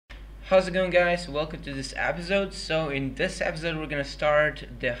How's it going, guys? Welcome to this episode. So in this episode we're gonna start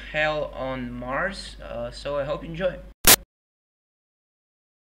the Hell on Mars, so I hope you enjoy.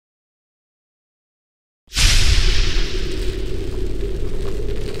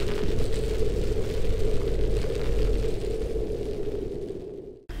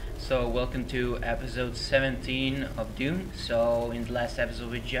 So welcome to episode 17 of Doom. So in the last episode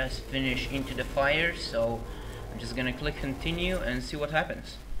we just finished Into the Fire, so I'm just gonna click continue and see what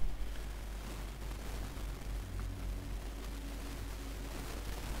happens.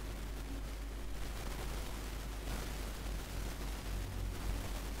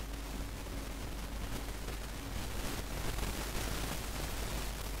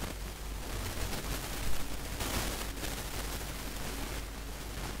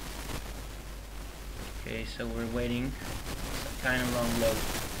 Okay, so we're waiting. It's a kind of long load.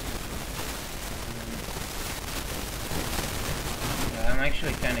 Yeah, I'm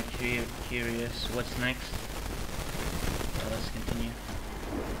actually kind of curious what's next. Let's continue.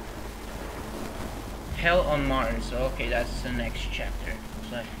 Hell on Mars. Okay, that's the next chapter.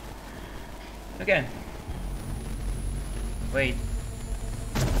 Looks like. Okay. Wait.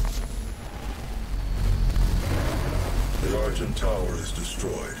 The Argent Tower is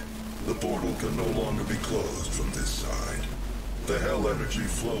destroyed. The portal can no longer be closed from this side. The hell energy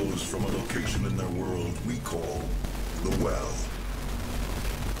flows from a location in their world we call the Well.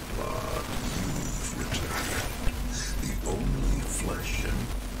 But you've returned. The only flesh and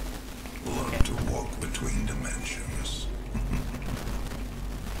blood to walk between dimensions.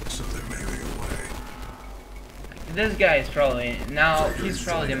 So there may be a way. This guy is probably he's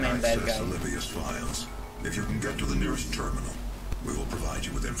probably the main bad guy. Olivia's files. If you can get to the nearest terminal, we will provide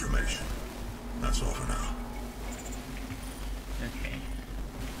you with information. That's all for now. Okay.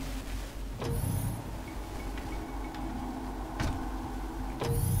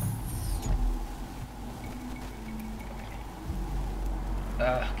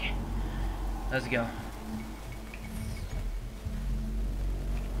 Okay. Let's go.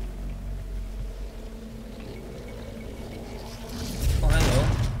 Oh, hello.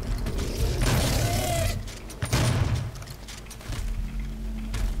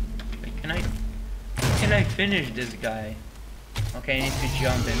 Can I finish this guy? Okay, I need to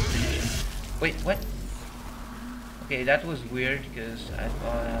jump and finish him. Wait, what? Okay, that was weird because I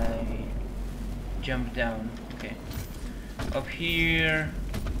thought I jumped down. Okay. Up here.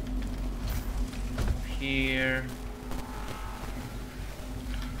 Up here.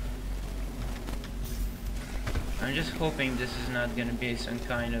 I'm just hoping this is not gonna be some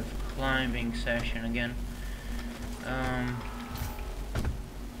kind of climbing session again.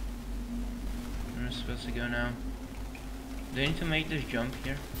 Supposed to go now. Do I need to make this jump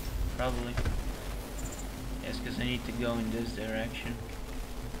here? Probably. Yes, because I need to go in this direction.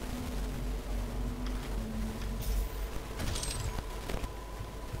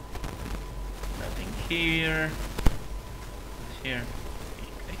 Nothing here. What's here?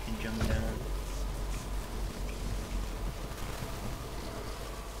 I can jump down.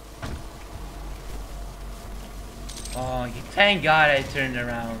 Oh, thank God I turned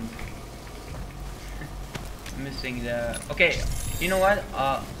around. Missing the... Okay, you know what?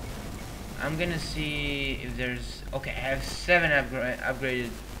 I'm gonna see if there's... Okay, I have 7 upgraded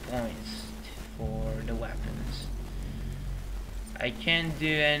points for the weapons. I can't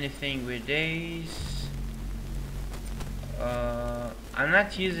do anything with these. I'm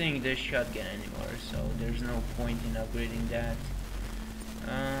not using the shotgun anymore, so there's no point in upgrading that.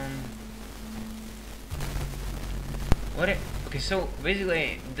 Okay, so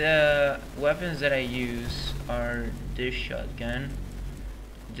basically the weapons that I use are this shotgun,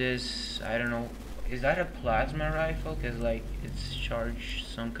 this, I don't know, is that a plasma rifle? Because like it's charged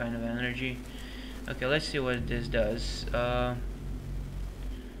some kind of energy. Okay, let's see what this does.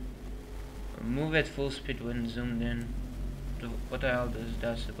 Move at full speed when zoomed in. What the hell is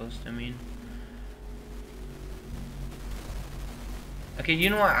that supposed to mean? Okay, you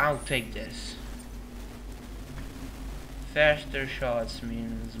know what, I'll take this. Faster shots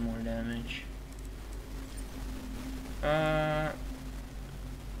means more damage. I'm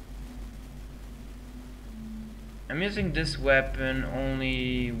using this weapon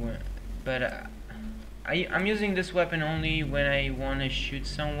only when, but I'm using this weapon only when I want to shoot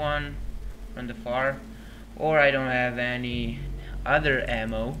someone from the far, or I don't have any other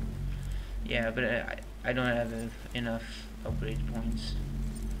ammo. Yeah, but I don't have enough upgrade points.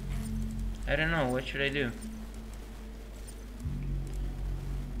 I don't know, what should I do?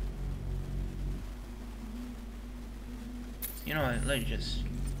 You know what, let's just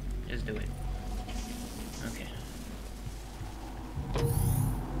do it. Okay.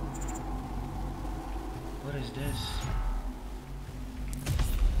 What is this?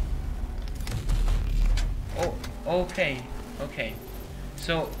 Oh, okay, okay.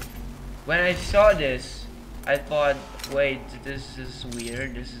 So, when I saw this, I thought, wait, this is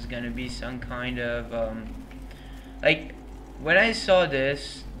weird. This is gonna be some kind of, like, when I saw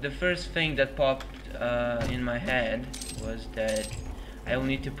this, the first thing that popped in my head was that I will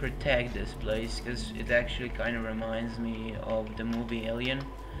need to protect this place, because it actually kind of reminds me of the movie Alien.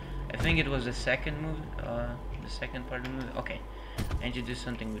 I think it was the second movie, the second part of the movie. Okay, I need to do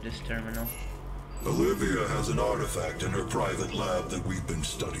something with this terminal. Olivia has an artifact in her private lab that we've been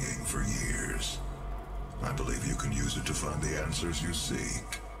studying for years. I believe you can use it to find the answers you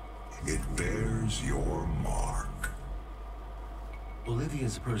seek. It bears your mark.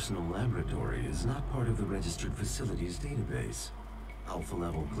 Olivia's personal laboratory is not part of the registered facilities database. Alpha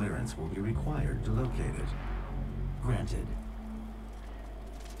level clearance will be required to locate it. Granted.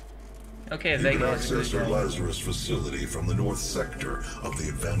 Okay, you can access her Lazarus facility from the north sector of the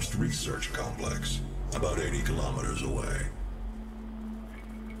Advanced Research Complex, about 80 kilometers away.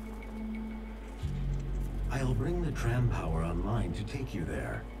 I'll bring the tram power online to take you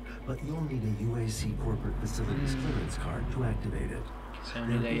there, but you'll need a UAC corporate facilities clearance card to activate it.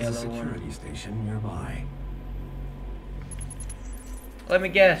 There is a security station nearby. Let me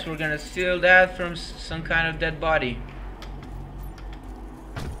guess, we're gonna steal that from some kind of dead body.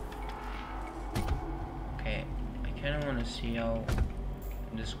 Okay, I kinda wanna see how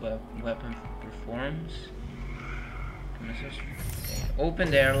this weapon performs. Okay, open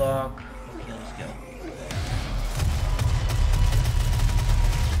the airlock. Okay, let's go.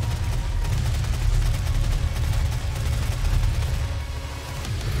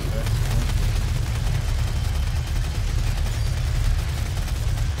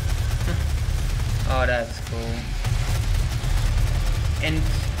 Oh, that's cool. And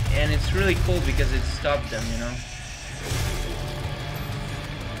it's really cool because it stopped them, you know.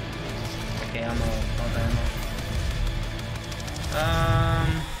 Okay, I'm out of ammo.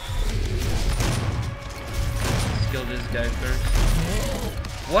 Let's kill this guy first.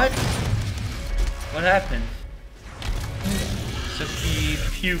 What? What happened? So he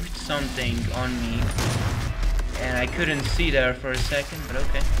puked something on me, and I couldn't see there for a second, but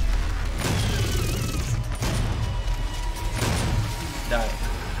okay. Die.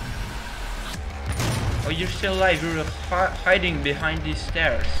 Oh, you're still alive. You're hiding behind these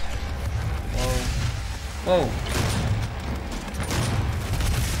stairs. Whoa. Whoa.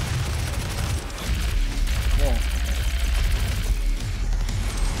 Whoa.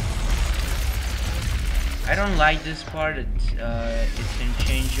 I don't like this part. It can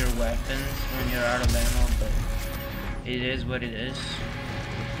change your weapons when you're out of ammo, but it is what it is.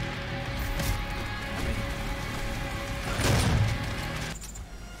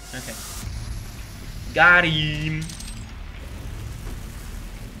 Okay. Got him!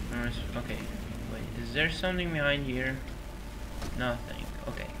 Okay, wait, is there something behind here? Nothing.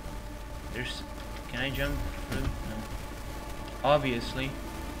 Okay. There's... Can I jump through? No. Obviously.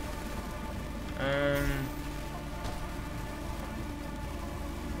 Where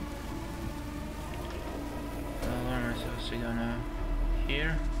am I supposed to go now?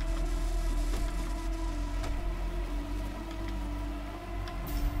 Here?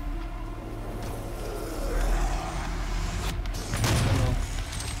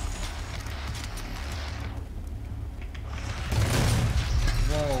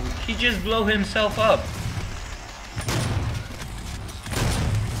 He just blew himself up.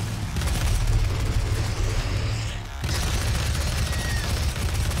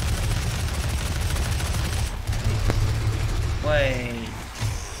 Wait.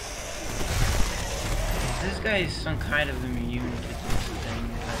 This guy is some kind of immune to this thing.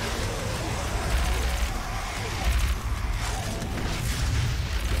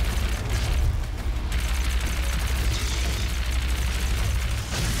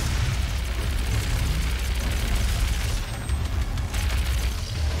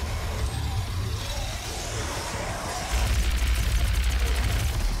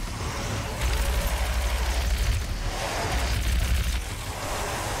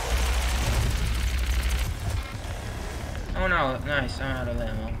 Oh no, nice, I'm out of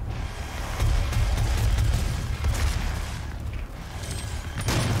ammo.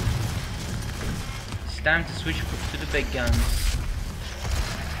 It's time to switch to the big guns.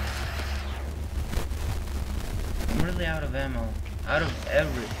 I'm really out of ammo. Out of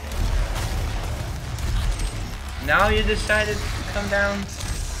everything. Now you decided to come down?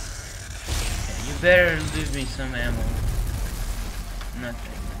 Okay, you better leave me some ammo.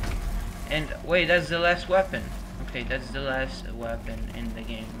 Nothing. And wait, that's the last weapon. Okay, that's the last weapon in the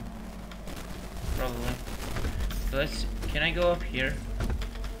game. Probably. So can I go up here?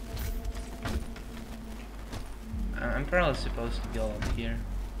 I'm probably supposed to go up here.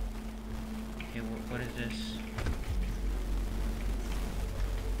 Okay, what is this?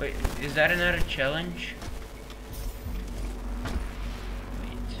 Wait, is that another challenge?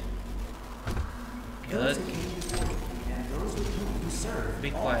 Wait. Okay, let's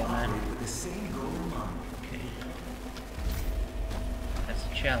be quiet, man. Okay. That's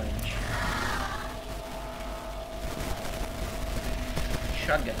a challenge.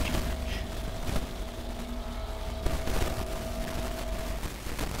 Shotgun challenge.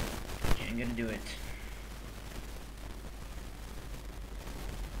 Okay, I'm gonna do it.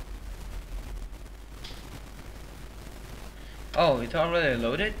 Oh, it's already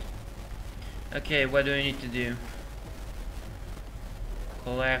loaded? Okay, what do I need to do?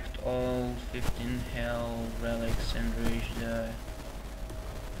 Collect all 15 hell relics and reach the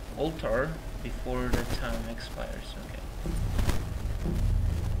altar before the time expires. Okay.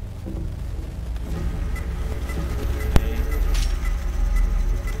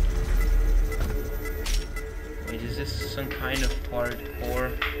 Wait, is this some kind of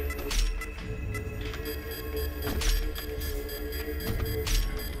hardcore?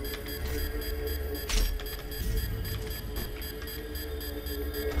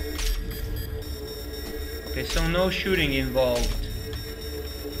 Okay, so no shooting involved.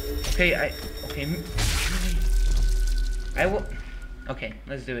 Okay, okay,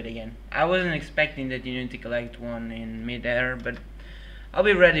 let's do it again. I wasn't expecting that you need to collect one in mid-air, but I'll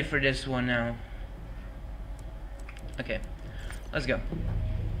be ready for this one now. Okay, let's go.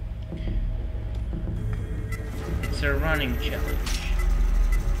 It's a running challenge.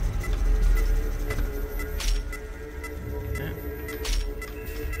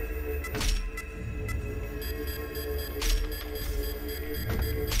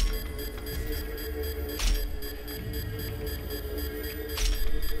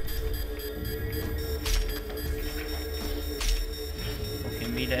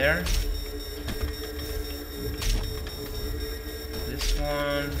 There. This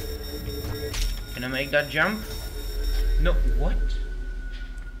one. Can I make that jump? No, what?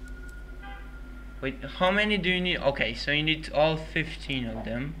 Wait, how many do you need? Okay, so you need all 15 of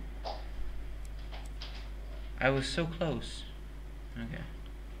them. I was so close. Okay.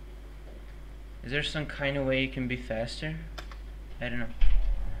 Is there some kind of way you can be faster? I don't know.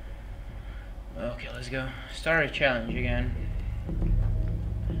 Okay, let's go. Start a challenge again.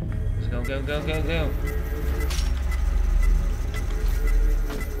 Let's go, go, go, go, go.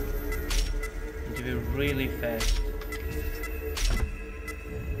 Need to be really fast.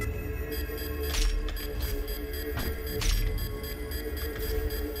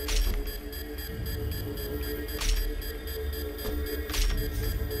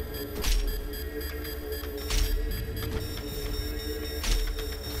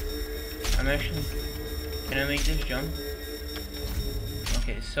 Can I make this jump?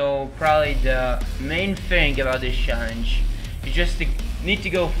 Okay, so probably the main thing about this challenge, you just need to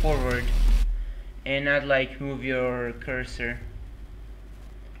go forward and not like move your cursor.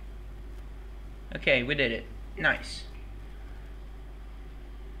 Okay, we did it. Nice.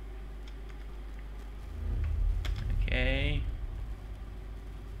 Okay.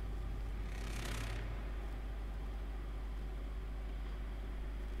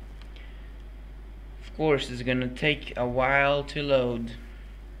 Of course, it's gonna take a while to load.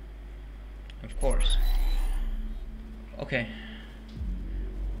 Of course. Okay.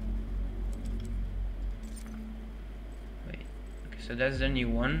 Wait. Okay, so that's the new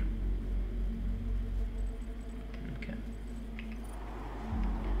one. Okay.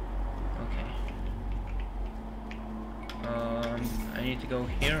 Okay. I need to go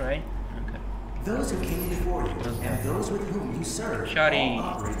here, right? Okay. Those who came before you and those with whom you serve all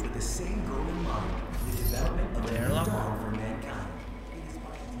operate with the same goal in mind. The development of a new dawn for mankind.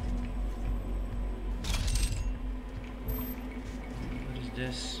 What is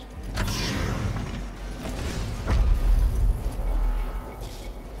this?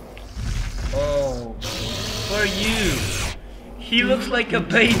 Oh, for you. He looks like a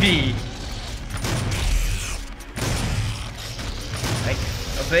baby. Like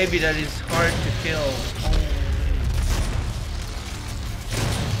a baby that is hard to kill.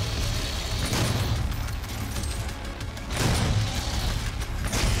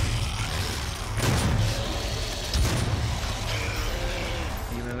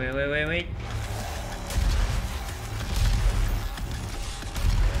 Wait.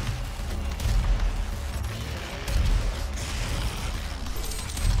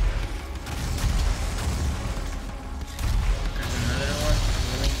 There's another one.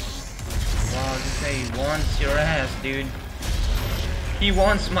 Really? Wow, this Okay, he wants your ass, dude. He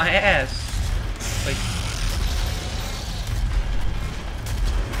wants my ass. Wait.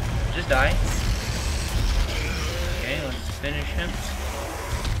 Just die. Okay, let's finish him.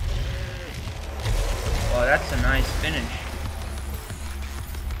 Oh, that's a nice finish.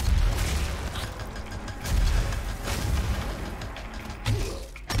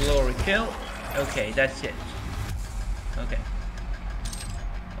 Glory kill. Okay, that's it. Okay.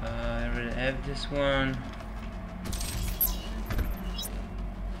 I already have this one.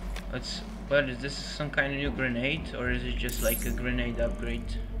 What is this? Some kind of new grenade, or is it just like a grenade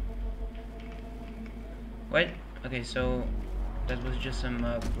upgrade? What? Okay, so that was just some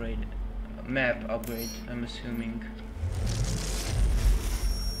upgrade, map upgrade, I'm assuming.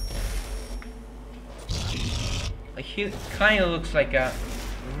 Like, he kind of looks like a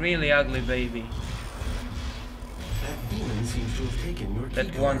really ugly baby. That demon seems to have taken your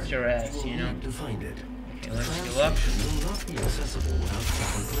that wants your ass, you know. To find it. Okay, let's heal up. Will not be accessible without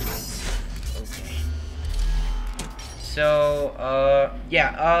proper clearance. Okay. So,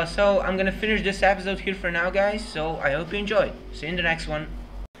 yeah, so I'm gonna finish this episode here for now, guys. So I hope you enjoyed. See you in the next one.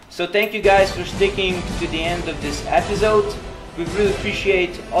 So thank you guys for sticking to the end of this episode. We really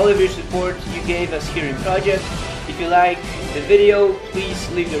appreciate all of your support you gave us here in Project. If you like the video, please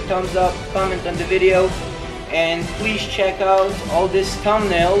leave your thumbs up, comment on the video, and please check out all these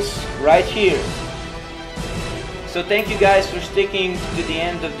thumbnails right here. So thank you guys for sticking to the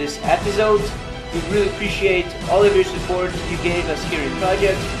end of this episode. We really appreciate all of your support you gave us here in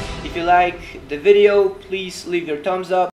Project. If you like the video, please leave your thumbs up.